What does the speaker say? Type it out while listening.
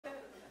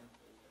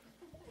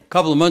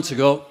couple of months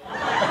ago,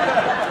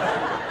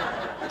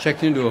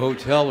 checked into a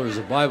hotel. There was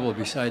a Bible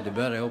beside the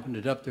bed. I opened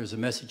it up. There's a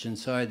message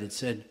inside that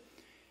said,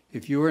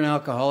 if you are an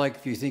alcoholic,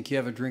 if you think you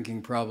have a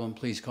drinking problem,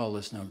 please call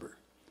this number.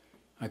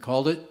 I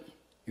called it.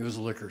 It was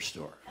a liquor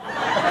store.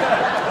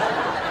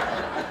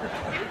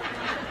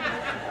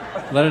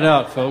 Let it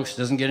out, folks.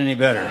 Doesn't get any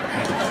better.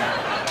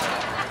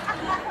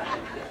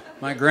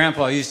 My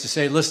grandpa used to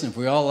say, listen, if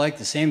we all like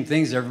the same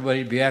things,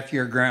 everybody'd be after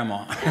your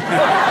grandma.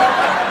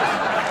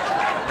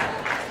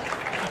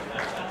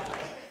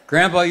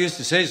 Grandpa used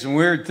to say some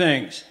weird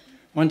things.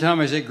 One time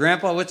I said,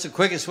 Grandpa, what's the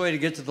quickest way to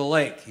get to the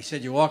lake? He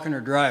said, you walking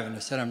or driving? I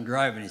said, I'm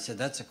driving. He said,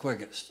 that's the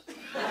quickest.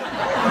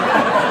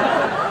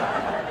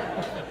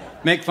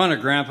 Make fun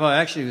of Grandpa.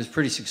 Actually, he was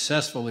pretty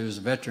successful. He was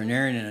a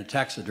veterinarian and a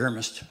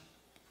taxidermist.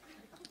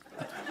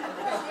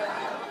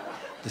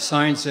 The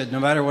sign said,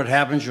 no matter what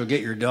happens, you'll get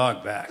your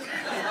dog back.